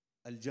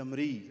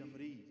الجمري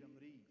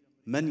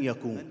من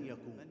يكون؟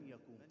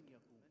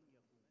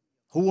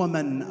 هو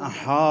من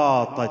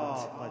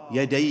أحاطت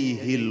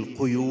يديه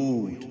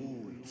القيود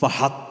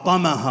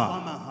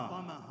فحطمها،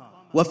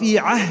 وفي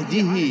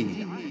عهده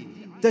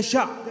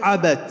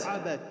تشعبت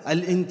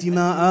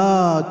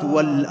الانتماءات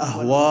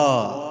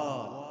والأهواء،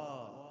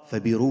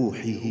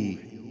 فبروحه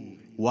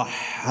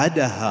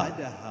وحدها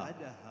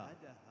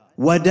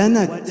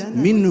ودنت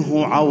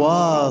منه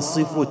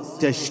عواصف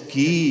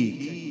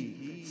التشكيك،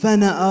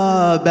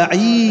 فنأى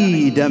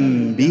بعيدا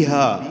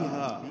بها،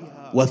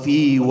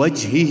 وفي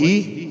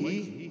وجهه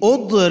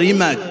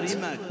أضرمت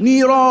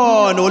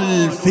نيران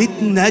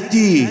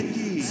الفتنة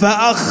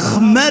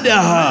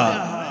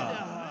فأخمدها.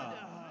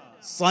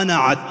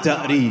 صنع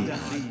التأريخ،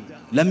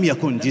 لم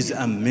يكن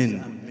جزءا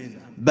منه،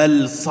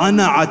 بل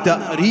صنع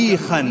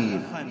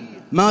تأريخا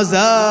ما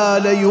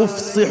زال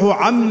يفصح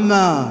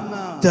عما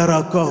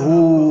تركه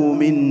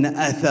من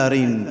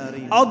أثر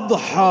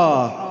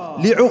أضحى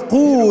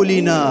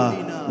لعقولنا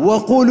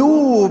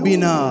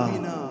وقلوبنا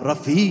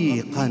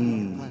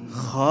رفيقا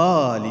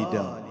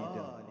خالدا.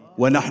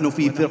 ونحن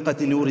في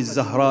فرقة نور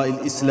الزهراء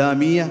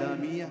الإسلامية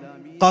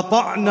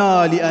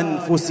قطعنا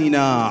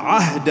لأنفسنا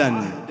عهدا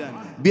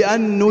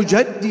بأن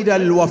نجدد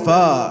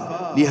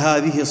الوفاء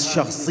لهذه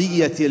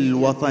الشخصية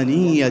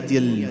الوطنية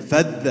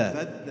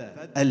الفذة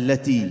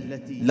التي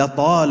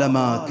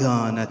لطالما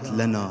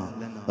كانت لنا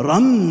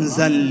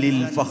رمزا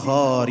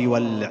للفخار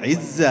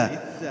والعزة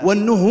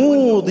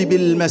والنهوض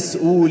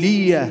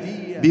بالمسؤولية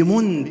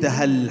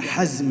بمنتهى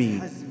الحزم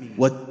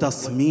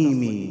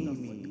والتصميم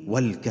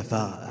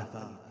والكفاءة.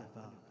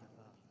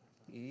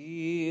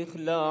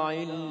 اخلع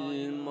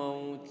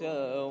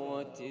الموتى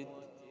وتد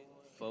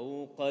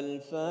فوق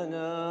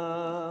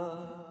الفناء،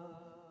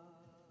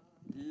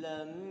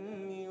 لم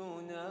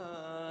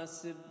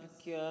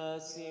يناسبك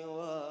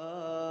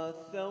سوى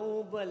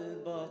ثوب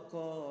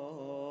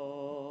البقاء.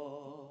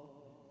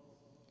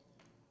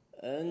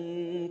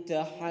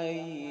 أنت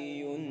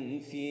حي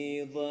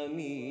في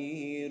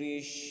ضمير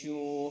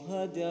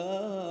الشهداء،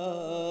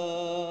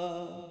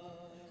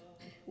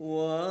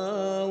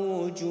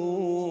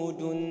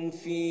 ووجود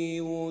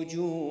في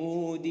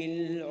وجود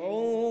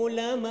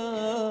العلماء،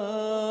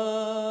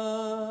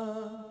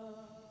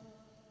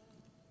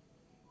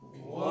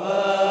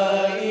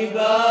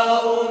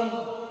 وإباء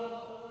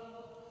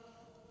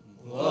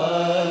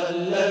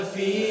ظل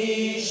في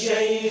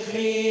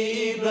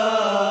شيخي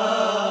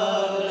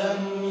إباء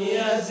لم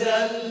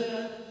يزل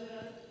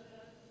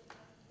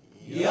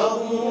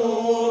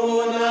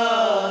يغمرنا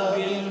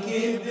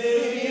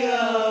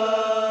بالكبرياء،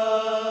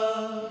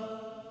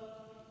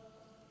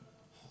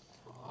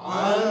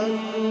 عن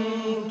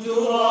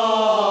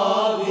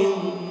تراب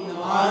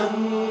عن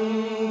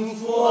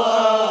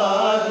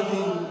فؤاد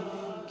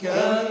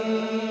كم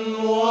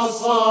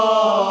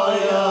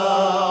وصايا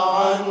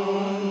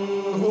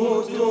عنه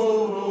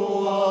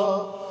تروى،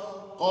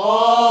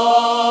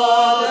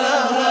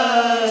 قالها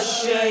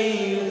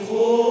الشيخ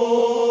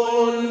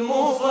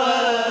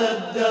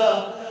المفدى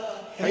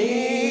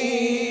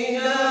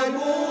حين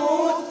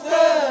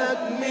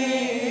بثت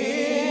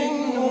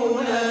منه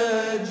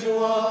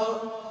نجوى،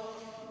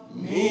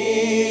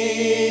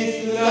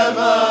 مثل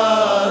ما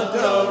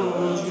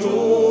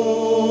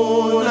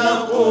ترجون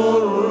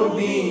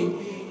قربي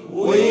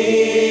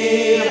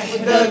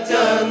وحدة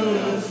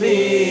في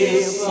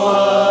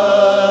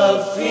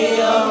الصف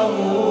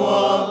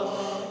أهوى،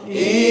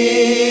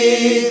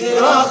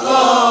 إثر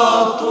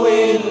خطو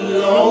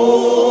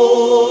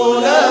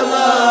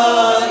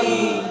العلماء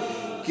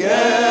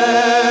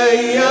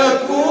كي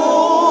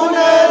يكون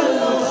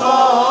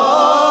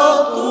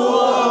الخطو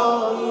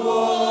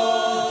أهوى،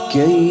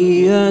 كي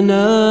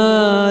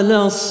ينال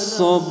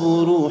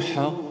الصبر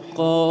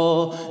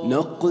حقا،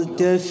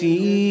 نقتفي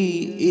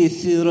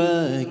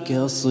إثرك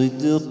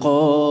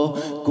صدقا،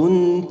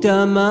 كنت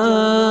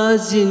ما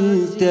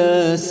زلت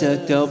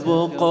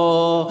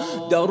ستبقى،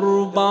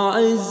 درب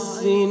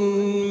عز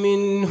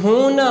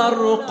منه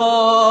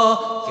نرقى،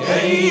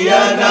 كي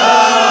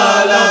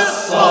ينال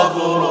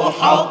الصبر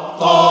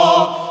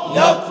حقا،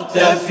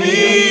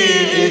 نقتفي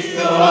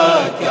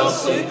إثرك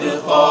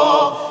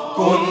صدقا،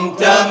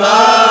 كنت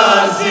ما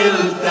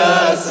زلت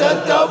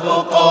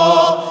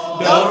ستبقى،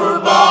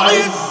 درب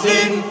عز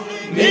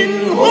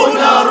منه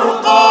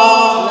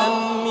نرقى.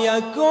 لم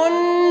يكن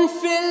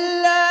في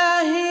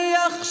الله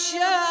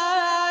يخشى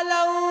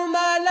لوم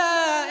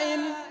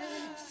لائم،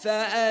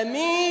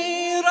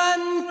 فأميرا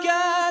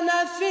كان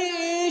في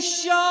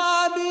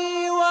الشعب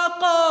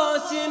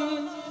وقاسم،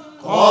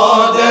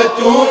 قادة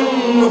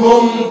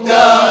هم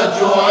تاج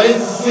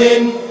عز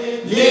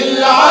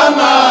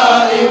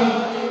للعمائم،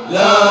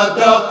 لا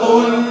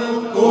تقل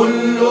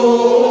كل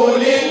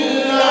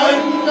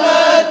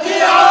للعنات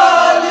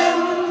عالم.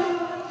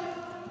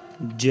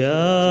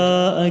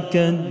 جاءك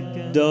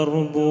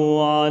الدرب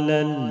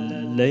على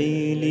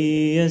الليل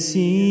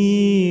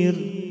يسير،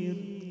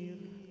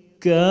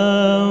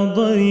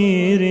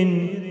 كضرير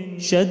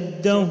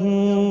شده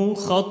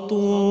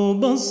خطو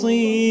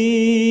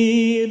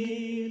بصير،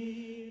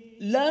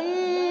 لم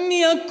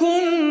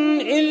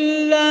يكن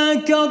إلا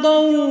ذاك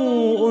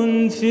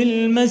ضوء في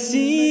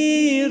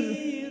المسير،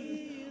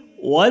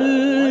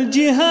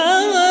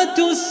 والجهات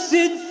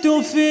الست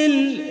في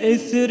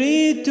الإثر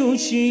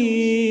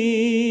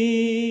تشير.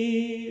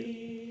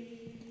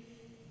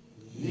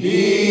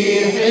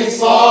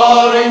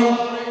 لحصار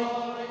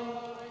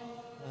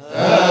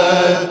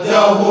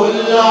هده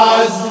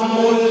العزم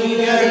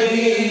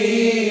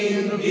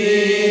الكريم،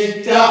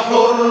 بت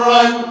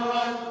حرا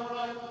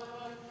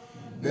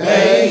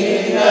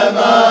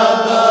بينما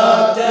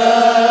بات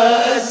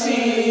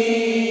أسير.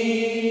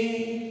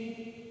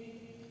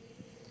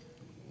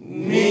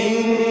 من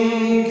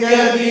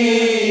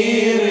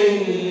كبير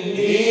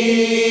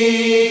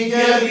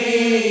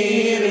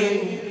لكبير،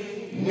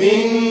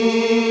 من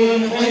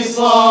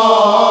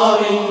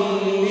حصار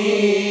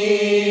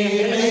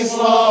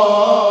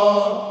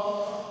لحصار،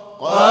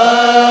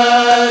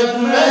 قد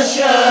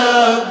مشى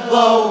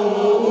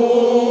الضوء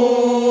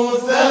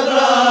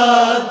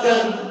ثباتا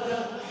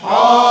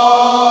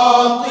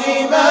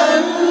حاطما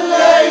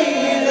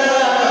ليل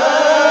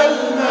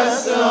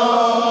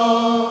المسار.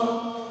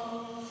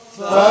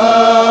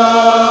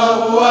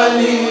 فهو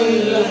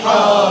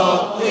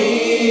للحق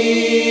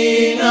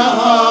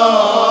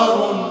نهار،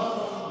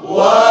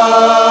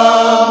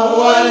 وهو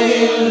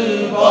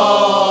للباطل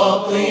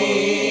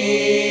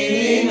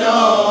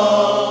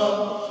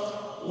نار.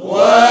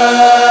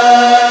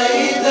 وإذا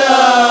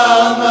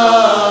ما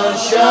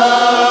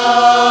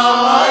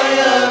شاع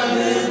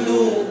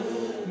يبدو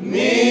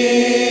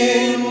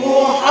من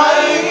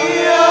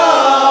محياه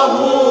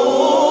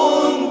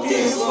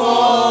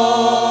انتصار.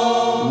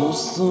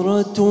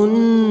 نصرة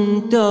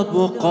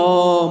تبقى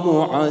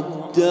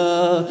معدى،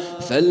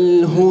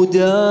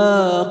 فالهدى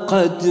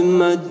قد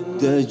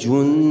مد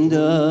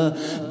جندا،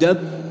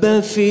 دب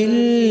في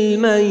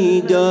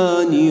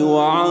الميدان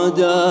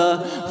وعدا،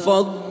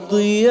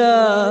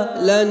 فالضياء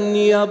لن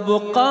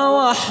يبقى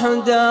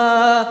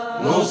وحدا.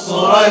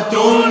 نصرة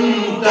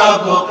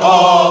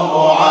تبقى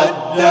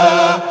معدى،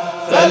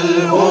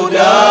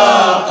 فالهدى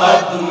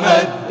قد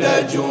مد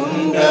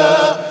جندا،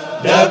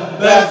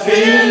 دب في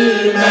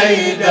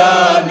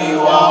الميدان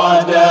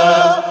وعدا،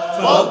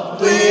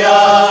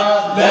 فالضياء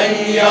لن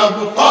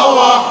يبقى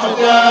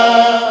وحدا.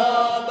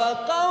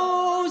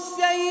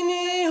 قوسين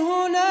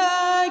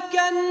هناك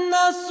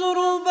النصر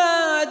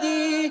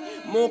بادي،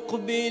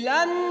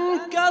 مقبلا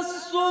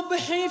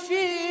كالصبح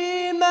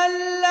فيما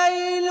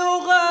الليل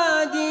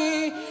غادي.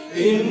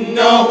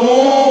 إنه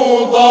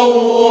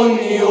ضوء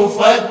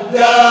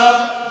يفدى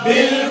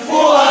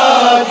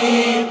بالفؤاد،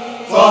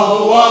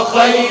 فهو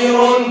خير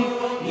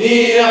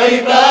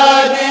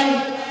لعباد،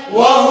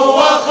 وهو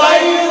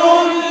خير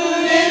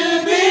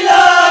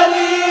للبلاد.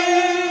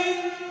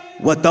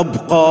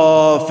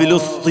 وتبقى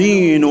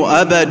فلسطين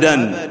أبدا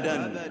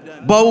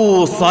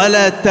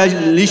بوصلة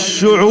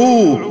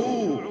للشعوب،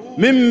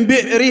 من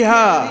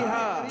بئرها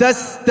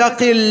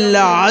تستقي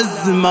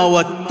العزم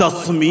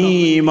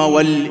والتصميم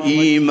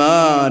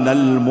والإيمان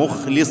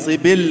المخلص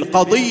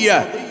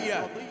بالقضية،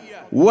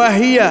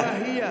 وهي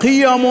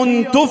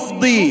قيم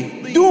تفضي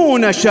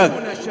دون شك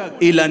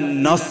إلى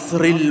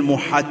النصر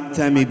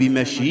المحتم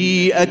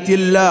بمشيئة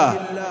الله،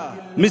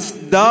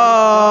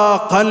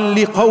 مصداقا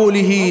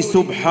لقوله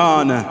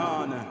سبحانه: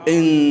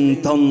 إن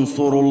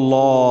تنصروا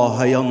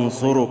الله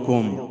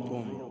ينصركم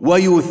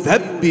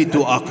ويثبت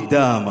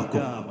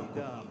أقدامكم.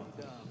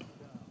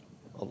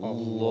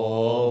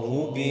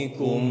 الله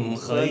بكم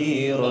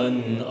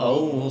خيرا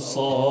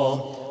أوصى،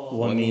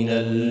 ومن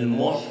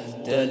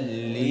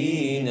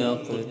المحتلين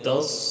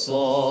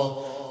اقتصى.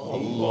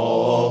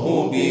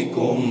 الله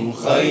بكم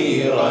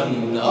خيرا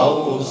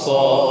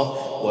أوصى،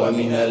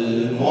 ومن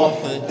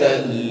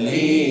المحتلين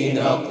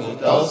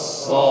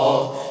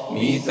اقتصى.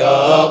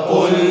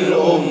 ميثاق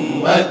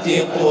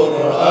الأمة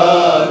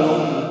قرآن،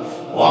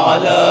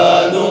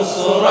 وعلى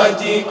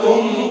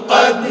نصرتكم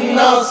قد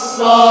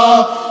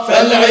نصى.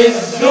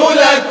 فالعز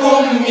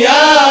لكم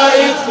يا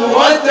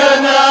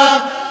إخوتنا،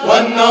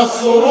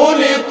 والنصر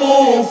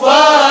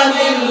لطوفان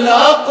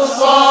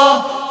الأقصى.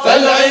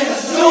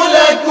 فالعز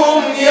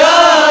لكم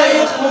يا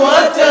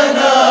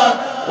إخوتنا،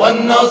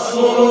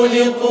 والنصر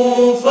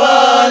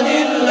لطوفان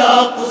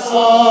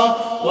الأقصى.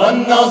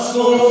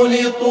 والنصر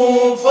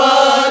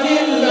لطوفان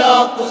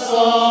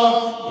الأقصى.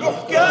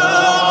 يحكى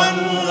عن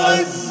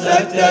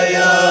غزة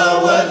يا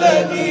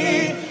ولدي،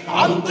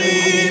 عن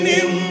طين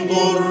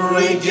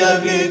ضرج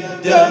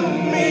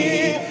بالدم،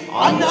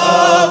 عن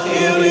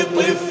آخر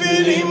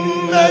طفل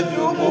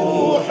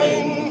مذبوح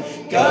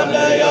كان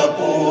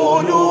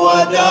يقول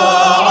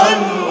وداعا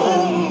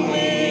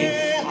أمي.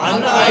 عن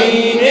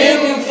عين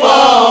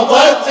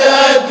فاضت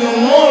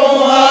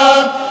أدمعها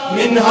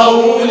من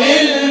هول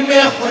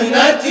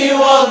المحنة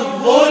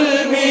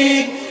والظلم،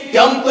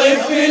 كم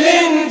طفل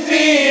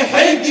في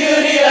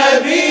حجر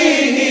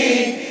أبيه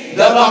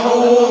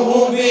ذبحوه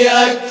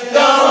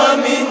بأكثر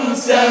من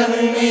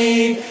سهم.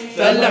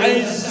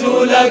 فالعز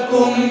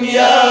لكم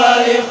يا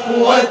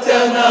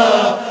إخوتنا،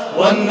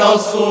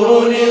 والنصر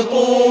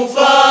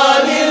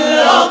لطوفان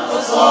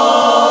الأقصى.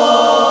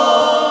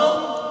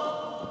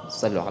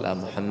 صلوا على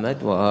محمد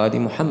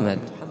وآل محمد.